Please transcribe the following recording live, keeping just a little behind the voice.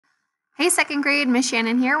Hey, second grade, Miss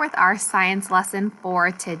Shannon here with our science lesson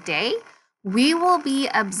for today. We will be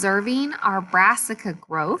observing our brassica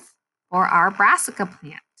growth or our brassica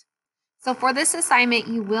plant. So for this assignment,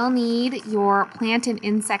 you will need your plant and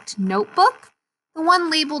insect notebook. The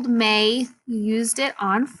one labeled May, you used it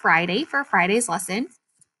on Friday for Friday's lesson.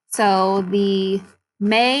 So the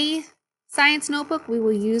May science notebook we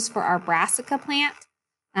will use for our brassica plant.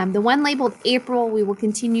 The one labeled April we will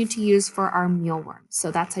continue to use for our mealworms.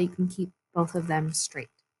 So that's how you can keep both of them straight.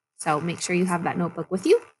 So make sure you have that notebook with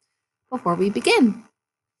you before we begin.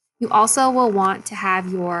 You also will want to have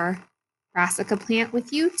your brassica plant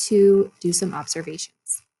with you to do some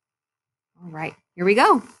observations. All right, here we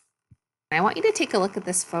go. I want you to take a look at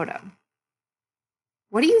this photo.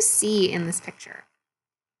 What do you see in this picture?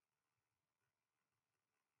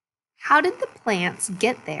 How did the plants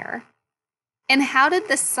get there? And how did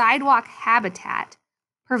the sidewalk habitat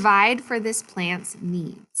provide for this plant's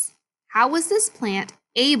needs? How was this plant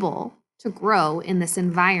able to grow in this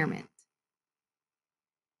environment?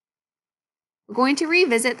 We're going to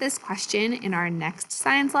revisit this question in our next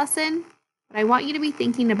science lesson, but I want you to be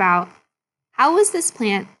thinking about how was this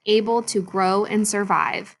plant able to grow and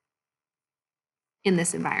survive in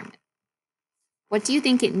this environment? What do you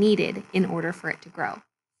think it needed in order for it to grow?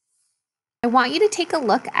 I want you to take a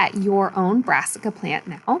look at your own brassica plant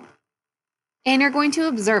now, and you're going to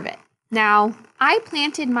observe it. Now, I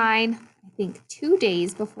planted mine, I think, 2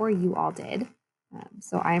 days before you all did.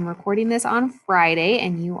 So I am recording this on Friday,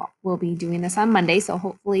 and you will be doing this on Monday. So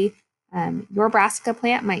hopefully your brassica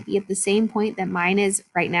plant might be at the same point that mine is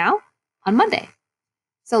right now on Monday.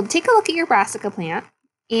 So take a look at your brassica plant,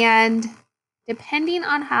 and depending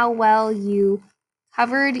on how well you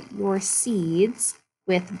covered your seeds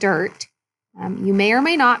with dirt, you may or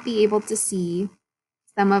may not be able to see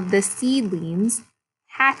some of the seedlings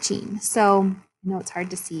hatching. So I know it's hard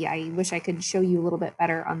to see. I wish I could show you a little bit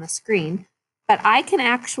better on the screen, but I can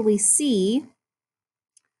actually see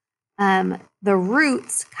the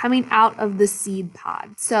roots coming out of the seed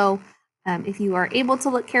pod. So if you are able to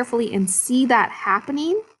look carefully and see that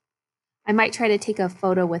happening, I might try to take a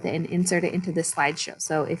photo with it and insert it into this slideshow.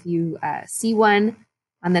 So if you see one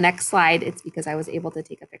on the next slide, it's because I was able to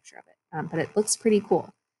take a picture of it, but it looks pretty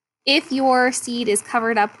cool. If your seed is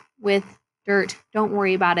covered up with dirt, don't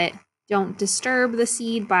worry about it. Don't disturb the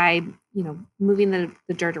seed by, moving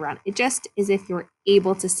the dirt around. It just is if you're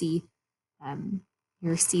able to see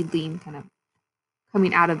your seedling kind of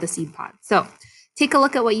coming out of the seed pod. So take a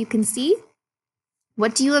look at what you can see.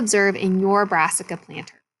 What do you observe in your brassica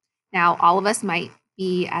planter? Now, all of us might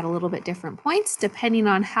be at a little bit different points depending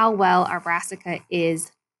on how well our brassica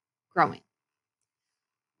is growing.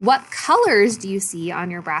 What colors do you see on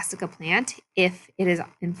your brassica plant if it is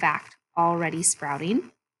in fact already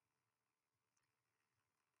sprouting?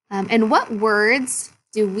 And what words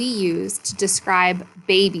do we use to describe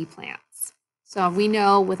baby plants? So we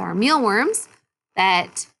know with our mealworms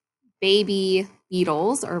that baby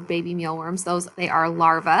beetles or baby mealworms, they are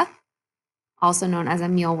larvae, also known as a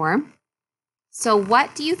mealworm. So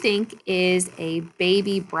what do you think is a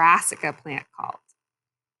baby brassica plant called?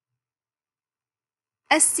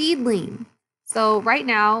 A seedling. So right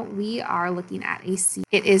now we are looking at a seed.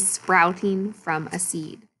 It is sprouting from a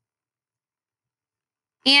seed.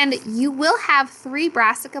 And you will have 3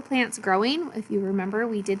 brassica plants growing. If you remember,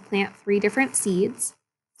 we did plant 3 different seeds.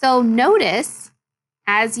 So notice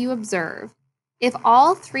as you observe, if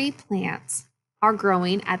all 3 plants are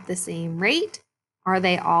growing at the same rate, are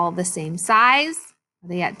they all the same size? Are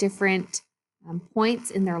they at different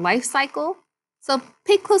points in their life cycle? So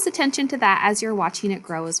pay close attention to that as you're watching it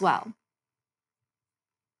grow as well.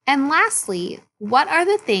 And lastly, what are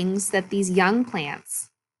the things that these young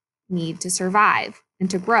plants need to survive and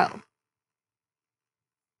to grow?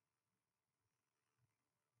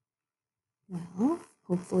 Well,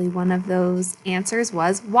 hopefully one of those answers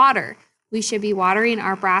was water. We should be watering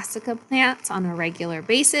our brassica plants on a regular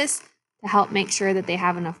basis to help make sure that they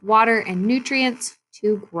have enough water and nutrients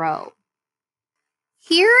to grow.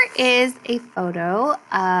 Here is a photo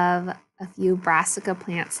of a few brassica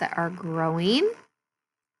plants that are growing.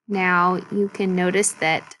 Now you can notice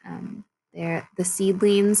that the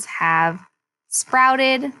seedlings have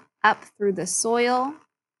sprouted up through the soil.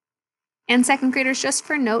 And second graders, just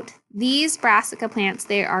for note, these brassica plants,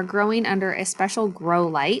 they are growing under a special grow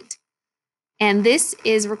light. And this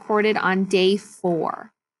is recorded on day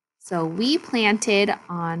 4. So we planted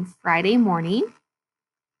on Friday morning,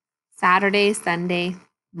 Saturday, Sunday,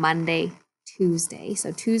 Monday, Tuesday.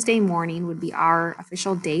 So Tuesday morning would be our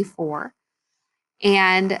official day 4.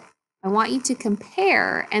 And I want you to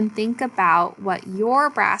compare and think about what your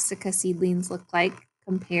brassica seedlings look like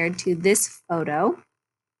compared to this photo.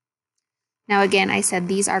 Now, again, I said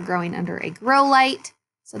these are growing under a grow light,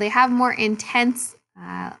 so they have more intense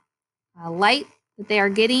light that they are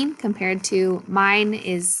getting compared to mine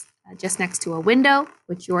is just next to a window,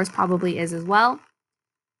 which yours probably is as well.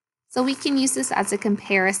 So we can use this as a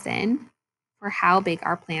comparison for how big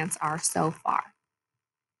our plants are so far.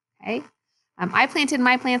 Okay, I planted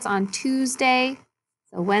my plants on Tuesday,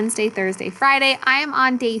 so Wednesday, Thursday, Friday. I am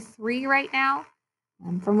on day 3 right now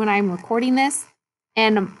from when I'm recording this,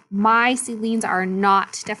 and my seedlings are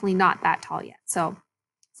definitely not that tall yet. So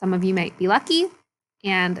some of you might be lucky,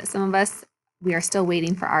 and some of us, we are still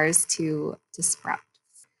waiting for ours to sprout.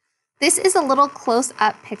 This is a little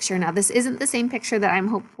close-up picture. Now, this isn't the same picture that I'm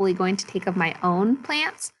hopefully going to take of my own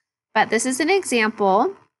plants, but this is an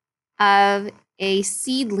example of a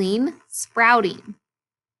seedling sprouting.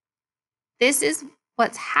 This is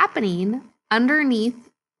what's happening underneath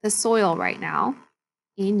the soil right now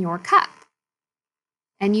in your cup.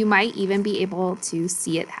 And you might even be able to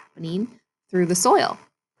see it happening through the soil.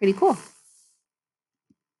 Pretty cool.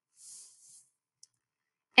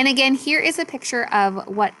 And again, here is a picture of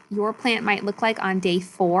what your plant might look like on day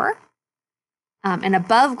 4. And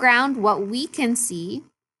above ground, what we can see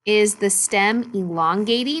is the stem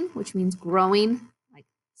elongating, which means growing like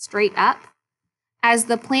straight up, as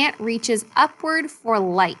the plant reaches upward for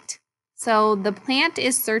light. So the plant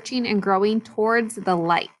is searching and growing towards the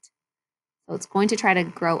light. So it's going to try to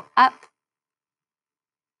grow up.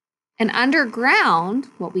 And underground,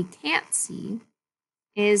 what we can't see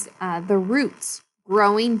is the roots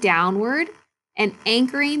growing downward and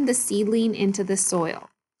anchoring the seedling into the soil.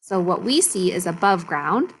 So what we see is above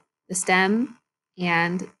ground, the stem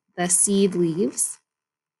and the seed leaves.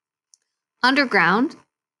 Underground,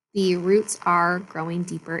 the roots are growing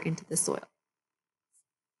deeper into the soil.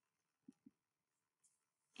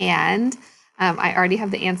 And I already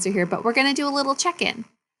have the answer here, but we're going to do a little check-in.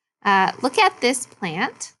 Look at this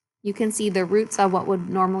plant. You can see the roots of what would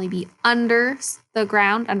normally be under the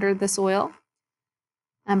ground, under the soil.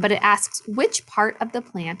 But it asks which part of the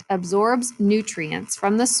plant absorbs nutrients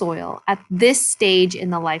from the soil at this stage in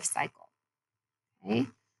the life cycle. Okay,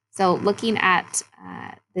 so looking at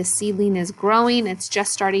this seedling is growing. It's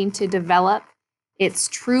just starting to develop its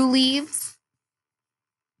true leaves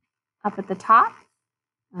up at the top,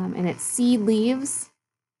 and its seed leaves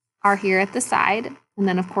are here at the side, and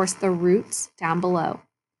then of course the roots down below.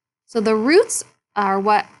 So the roots are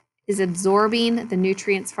what is absorbing the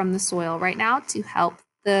nutrients from the soil right now to help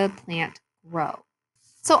the plant grow.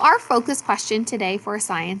 So our focus question today for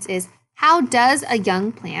science is, how does a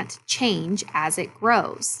young plant change as it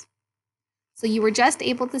grows? So you were just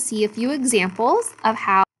able to see a few examples of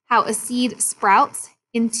how a seed sprouts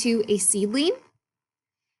into a seedling,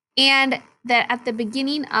 and that at the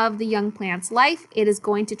beginning of the young plant's life, it is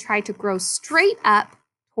going to try to grow straight up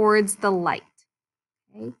towards the light.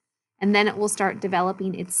 Okay? And then it will start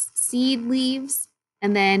developing its seed leaves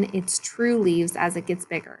and then its true leaves as it gets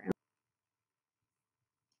bigger.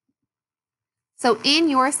 So in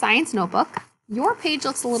your science notebook, your page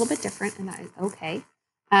looks a little bit different, and that is okay.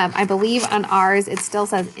 I believe on ours, it still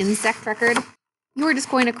says insect record. You are just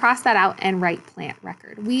going to cross that out and write plant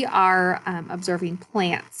record. We are observing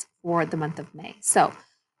plants for the month of May. So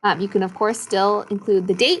you can, of course, still include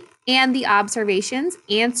the date and the observations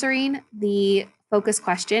answering the focus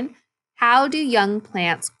question, how do young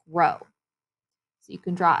plants grow? So you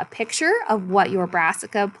can draw a picture of what your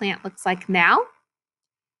Brassica plant looks like now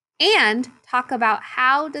and talk about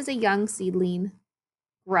how does a young seedling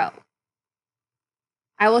grow.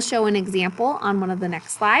 I will show an example on one of the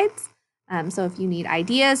next slides. So if you need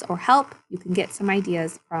ideas or help, you can get some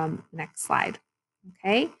ideas from the next slide.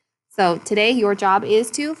 Okay, so today your job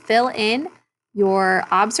is to fill in your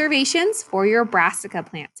observations for your Brassica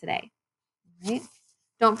plant today. All right.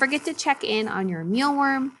 Don't forget to check in on your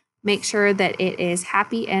mealworm. Make sure that it is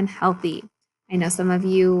happy and healthy. I know some of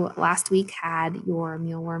you last week had your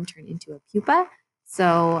mealworm turn into a pupa,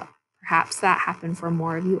 so perhaps that happened for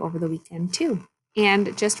more of you over the weekend too.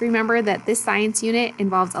 And just remember that this science unit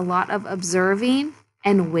involves a lot of observing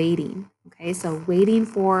and waiting. Okay, so waiting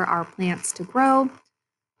for our plants to grow,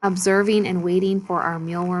 observing and waiting for our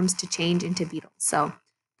mealworms to change into beetles. So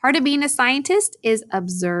part of being a scientist is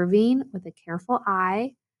observing with a careful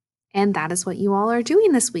eye, and that is what you all are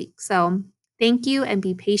doing this week. So thank you, and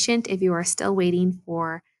be patient if you are still waiting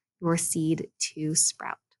for your seed to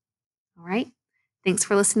sprout. All right, thanks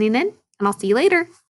for listening in, and I'll see you later.